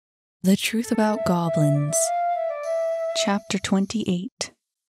The Truth About Goblins, Chapter 28.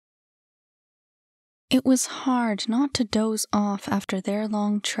 It was hard not to doze off after their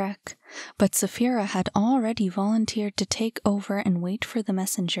long trek, but Saphira had already volunteered to take over and wait for the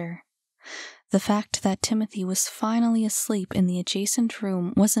messenger. The fact that Timothy was finally asleep in the adjacent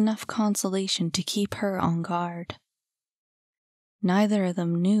room was enough consolation to keep her on guard. Neither of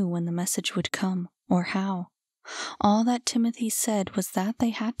them knew when the message would come, or how. All that Timothy said was that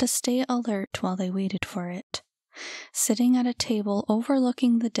they had to stay alert while they waited for it. Sitting at a table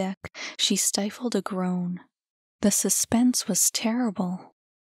overlooking the deck, she stifled a groan. The suspense was terrible.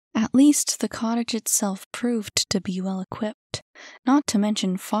 At least the cottage itself proved to be well equipped, not to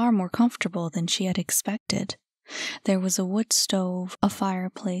mention far more comfortable than she had expected. There was a wood stove, a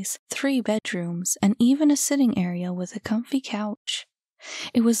fireplace, 3 bedrooms, and even a sitting area with a comfy couch.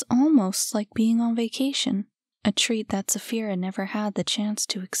 It was almost like being on vacation, a treat that Saphira never had the chance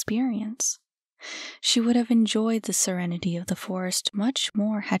to experience. She would have enjoyed the serenity of the forest much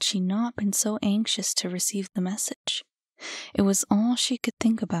more had she not been so anxious to receive the message. It was all she could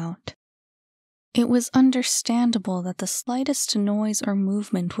think about. It was understandable that the slightest noise or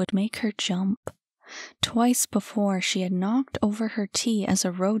movement would make her jump. Twice before she had knocked over her tea as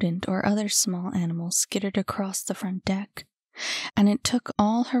a rodent or other small animal skittered across the front deck, and it took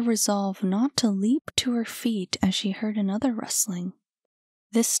all her resolve not to leap to her feet as she heard another rustling.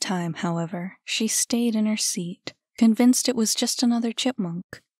 This time, however, she stayed in her seat, convinced it was just another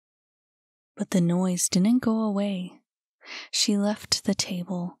chipmunk. But the noise didn't go away. She left the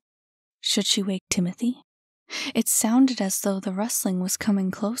table. Should she wake Timothy? It sounded as though the rustling was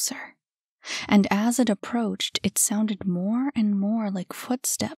coming closer, and as it approached, it sounded more and more like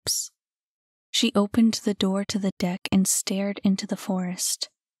footsteps. She opened the door to the deck and stared into the forest.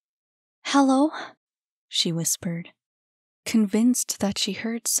 "Hello?" she whispered. Convinced that she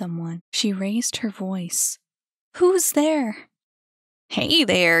heard someone, she raised her voice. "Who's there?" "Hey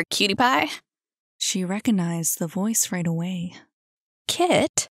there, cutie pie." She recognized the voice right away.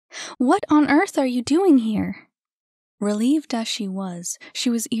 "Kit, what on earth are you doing here?" Relieved as she was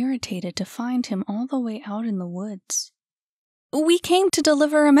irritated to find him all the way out in the woods. "We came to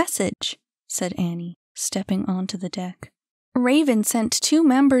deliver a message," said Annie, stepping onto the deck. "Raven sent 2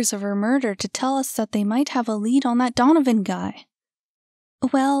 members of her murder to tell us that they might have a lead on that Donovan guy."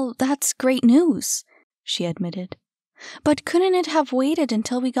 "Well, that's great news," she admitted. "But couldn't it have waited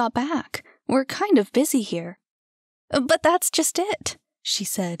until we got back? We're kind of busy here." "But that's just it," she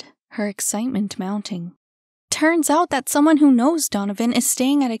said, her excitement mounting. "Turns out that someone who knows Donovan is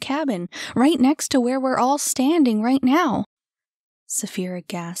staying at a cabin right next to where we're all standing right now." Saphira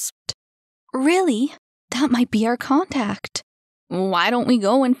gasped. "Really? That might be our contact." "Why don't we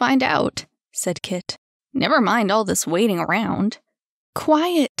go and find out?" said Kit. "Never mind all this waiting around."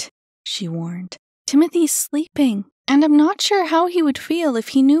 "Quiet," she warned. "Timothy's sleeping, and I'm not sure how he would feel if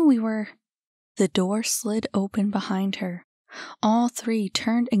he knew we were—" The door slid open behind her. All 3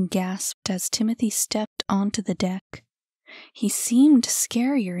 turned and gasped as Timothy stepped onto the deck. He seemed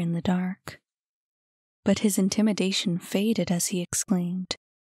scarier in the dark. But his intimidation faded as he exclaimed,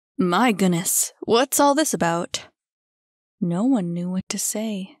 "My goodness, what's all this about?" No one knew what to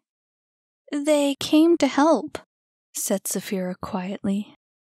say. "They came to help," said Saphira quietly.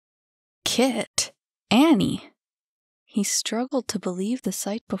 "Kit, Annie." He struggled to believe the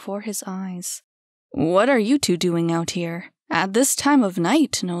sight before his eyes. "What are you 2 doing out here? At this time of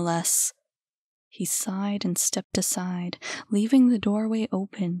night, no less." He sighed and stepped aside, leaving the doorway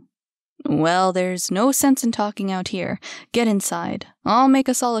open. "Well, there's no sense in talking out here. Get inside. I'll make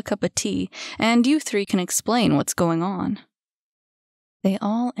us all a cup of tea, and you 3 can explain what's going on." They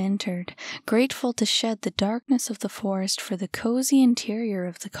all entered, grateful to shed the darkness of the forest for the cozy interior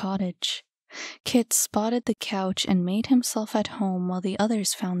of the cottage. Kit spotted the couch and made himself at home while the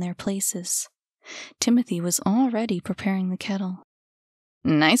others found their places. Timothy was already preparing the kettle.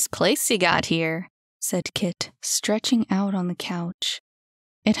 "Nice place you got here," said Kit, stretching out on the couch.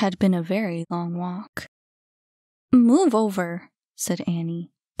 It had been a very long walk. "Move over," said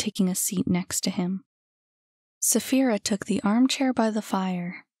Annie, taking a seat next to him. Saphira took the armchair by the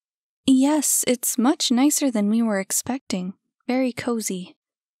fire. "Yes, it's much nicer than we were expecting. Very cozy."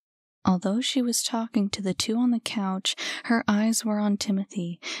 Although she was talking to the 2 on the couch, her eyes were on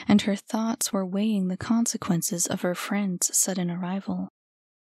Timothy, and her thoughts were weighing the consequences of her friend's sudden arrival.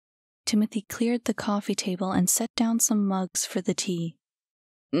 Timothy cleared the coffee table and set down some mugs for the tea.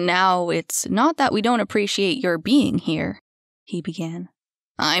 "Now, it's not that we don't appreciate your being here," he began.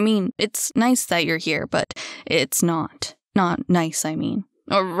 "I mean, it's nice that you're here, but it's not nice, I mean.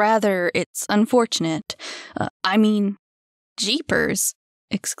 Or rather, it's unfortunate. Jeepers.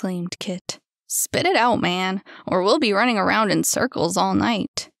 exclaimed Kit. Spit it out, man, or we'll be running around in circles all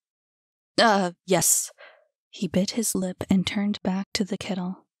night. Yes. He bit his lip and turned back to the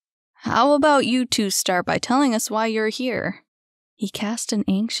kettle. How about you two start by telling us why you're here? He cast an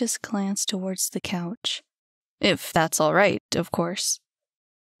anxious glance towards the couch. If that's all right, of course.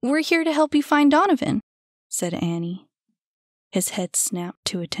 We're here to help you find Donovan, said Annie. His head snapped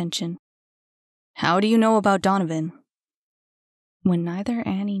to attention. How do you know about Donovan? When neither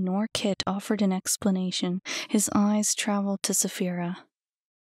Annie nor Kit offered an explanation, his eyes traveled to Saphira.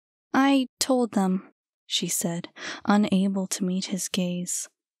 I told them, she said, unable to meet his gaze.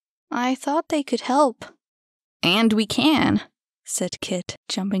 I thought they could help. And we can, said Kit,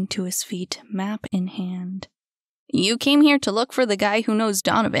 jumping to his feet, map in hand. You came here to look for the guy who knows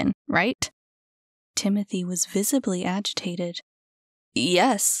Donovan, right? Timothy was visibly agitated.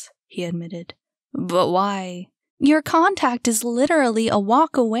 Yes, he admitted. But why? Your contact is literally a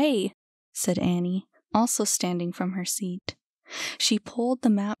walk away, said Annie, also standing from her seat. She pulled the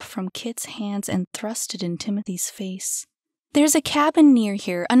map from Kit's hands and thrust it in Timothy's face. There's a cabin near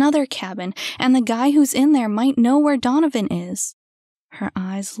here, another cabin, and the guy who's in there might know where Donovan is. Her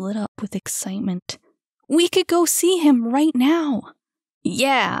eyes lit up with excitement. We could go see him right now.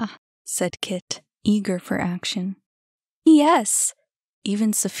 Yeah, said Kit, eager for action. Yes.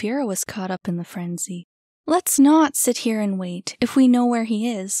 Even Saphira was caught up in the frenzy. Let's not sit here and wait. If we know where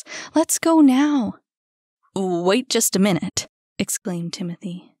he is, let's go now. Wait just a minute, exclaimed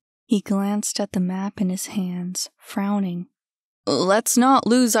Timothy. He glanced at the map in his hands, frowning. Let's not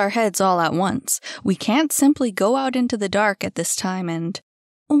lose our heads all at once. We can't simply go out into the dark at this time and...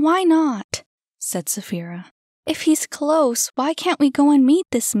 Why not? Said Saphira. If he's close, why can't we go and meet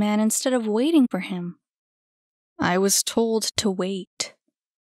this man instead of waiting for him? I was told to wait.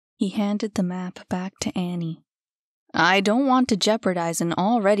 He handed the map back to Annie. I don't want to jeopardize an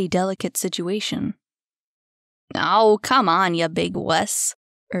already delicate situation. Oh, come on, you big wuss,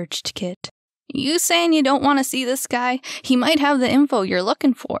 urged Kit. You saying you don't want to see this guy? He might have the info you're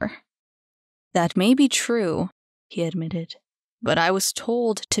looking for. That may be true, he admitted. But I was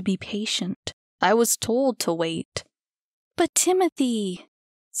told to be patient. I was told to wait. But Timothy,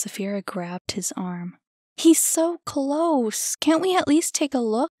 Saphira grabbed his arm. He's so close. Can't we at least take a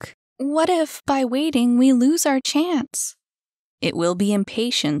look? What if, by waiting, we lose our chance? It will be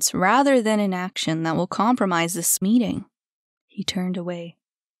impatience rather than inaction that will compromise this meeting. He turned away.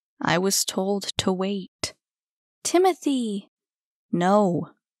 I was told to wait. Timothy! No.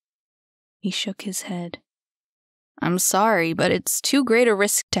 He shook his head. I'm sorry, but it's too great a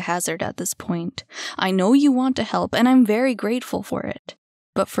risk to hazard at this point. I know you want to help, and I'm very grateful for it.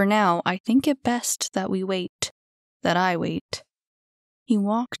 But for now, I think it best that we wait. That I wait. He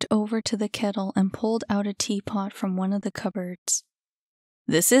walked over to the kettle and pulled out a teapot from one of the cupboards.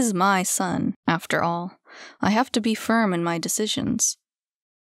 This is my son, after all. I have to be firm in my decisions.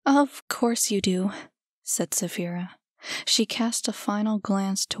 Of course you do, said Saphira. She cast a final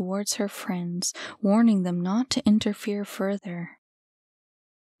glance towards her friends, warning them not to interfere further.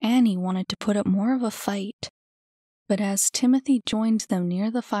 Annie wanted to put up more of a fight, but as Timothy joined them near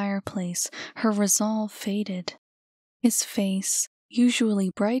the fireplace, her resolve faded. His face, usually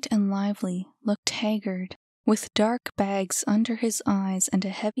bright and lively, looked haggard, with dark bags under his eyes and a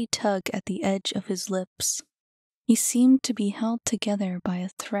heavy tug at the edge of his lips. He seemed to be held together by a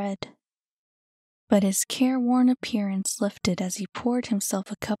thread. But his careworn appearance lifted as he poured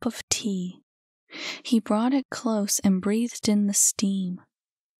himself a cup of tea. He brought it close and breathed in the steam.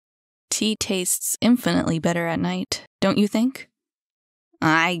 Tea tastes infinitely better at night, don't you think?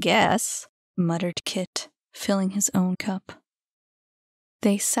 I guess, muttered Kit, filling his own cup.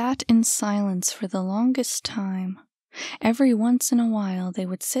 They sat in silence for the longest time. Every once in a while they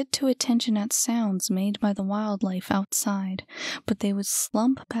would sit to attention at sounds made by the wildlife outside, but they would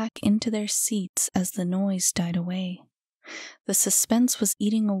slump back into their seats as the noise died away. The suspense was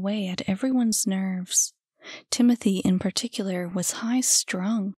eating away at everyone's nerves. Timothy, in particular, was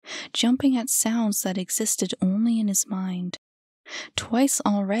high-strung, jumping at sounds that existed only in his mind. Twice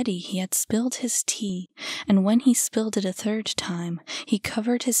already he had spilled his tea, and when he spilled it a third time, he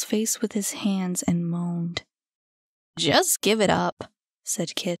covered his face with his hands and moaned. Just give it up,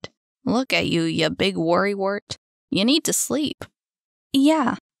 said Kit. Look at you, you big worrywart. You need to sleep.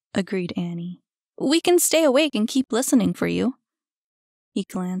 Yeah, agreed Annie. We can stay awake and keep listening for you. He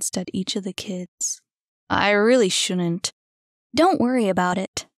glanced at each of the kids. I really shouldn't. Don't worry about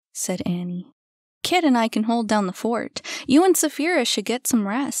it, said Annie. Kit and I can hold down the fort. You and Saphira should get some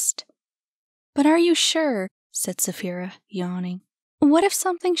rest. But are you sure? Said Saphira, yawning. What if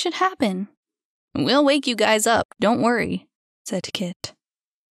something should happen? We'll wake you guys up, don't worry, said Kit.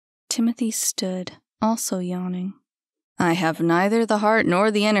 Timothy stood, also yawning. I have neither the heart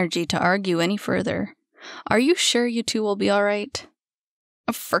nor the energy to argue any further. Are you sure you two will be all right?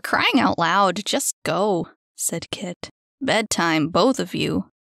 For crying out loud, just go, said Kit. Bedtime, both of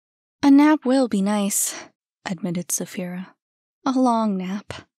you. A nap will be nice, admitted Saphira. A long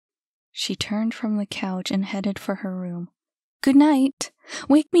nap. She turned from the couch and headed for her room. Good night.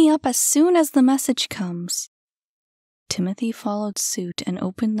 Wake me up as soon as the message comes. Timothy followed suit and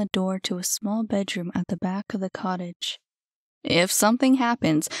opened the door to a small bedroom at the back of the cottage. If something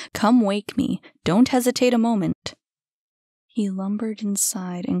happens, come wake me. Don't hesitate a moment. He lumbered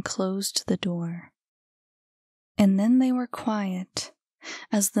inside and closed the door. And then they were quiet.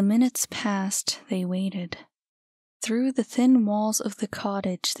 As the minutes passed, they waited. Through the thin walls of the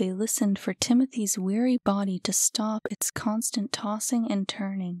cottage, they listened for Timothy's weary body to stop its constant tossing and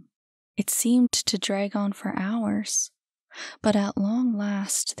turning. It seemed to drag on for hours, but at long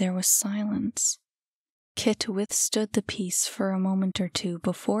last there was silence. Kit withstood the peace for a moment or two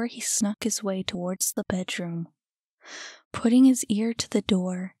before he snuck his way towards the bedroom. Putting his ear to the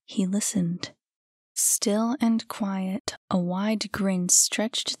door, he listened. Still and quiet, a wide grin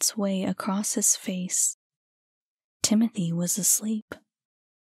stretched its way across his face. Timothy was asleep.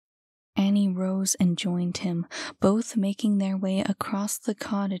 Annie rose and joined him, both making their way across the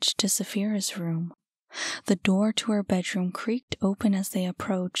cottage to Saphira's room. The door to her bedroom creaked open as they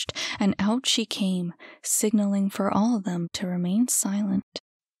approached, and out she came, signaling for all of them to remain silent.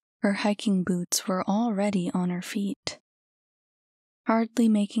 Her hiking boots were already on her feet. Hardly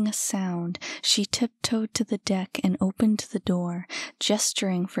making a sound, she tiptoed to the deck and opened the door,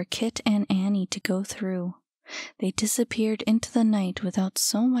 gesturing for Kit and Annie to go through. They disappeared into the night without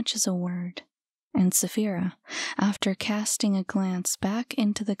so much as a word, and Saphira, after casting a glance back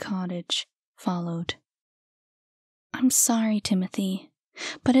into the cottage, followed. I'm sorry, Timothy,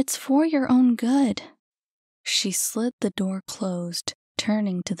 but it's for your own good. She slid the door closed,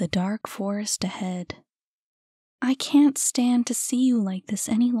 turning to the dark forest ahead. I can't stand to see you like this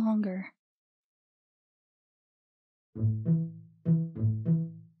any longer.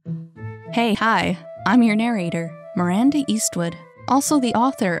 Hey, hi, I'm your narrator, Miranda Eastwood, also the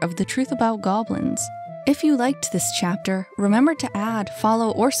author of The Truth About Goblins. If you liked this chapter, remember to add,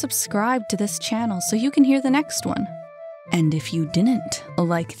 follow, or subscribe to this channel so you can hear the next one. And if you didn't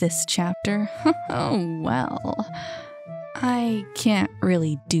like this chapter, oh well, I can't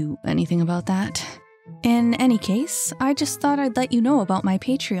really do anything about that. In any case, I just thought I'd let you know about my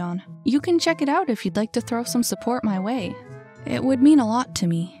Patreon. You can check it out if you'd like to throw some support my way. It would mean a lot to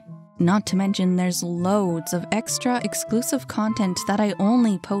me. Not to mention there's loads of extra exclusive content that I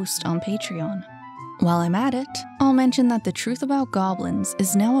only post on Patreon. While I'm at it, I'll mention that The Truth About Goblins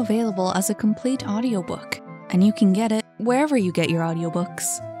is now available as a complete audiobook, and you can get it wherever you get your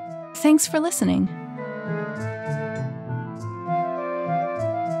audiobooks. Thanks for listening.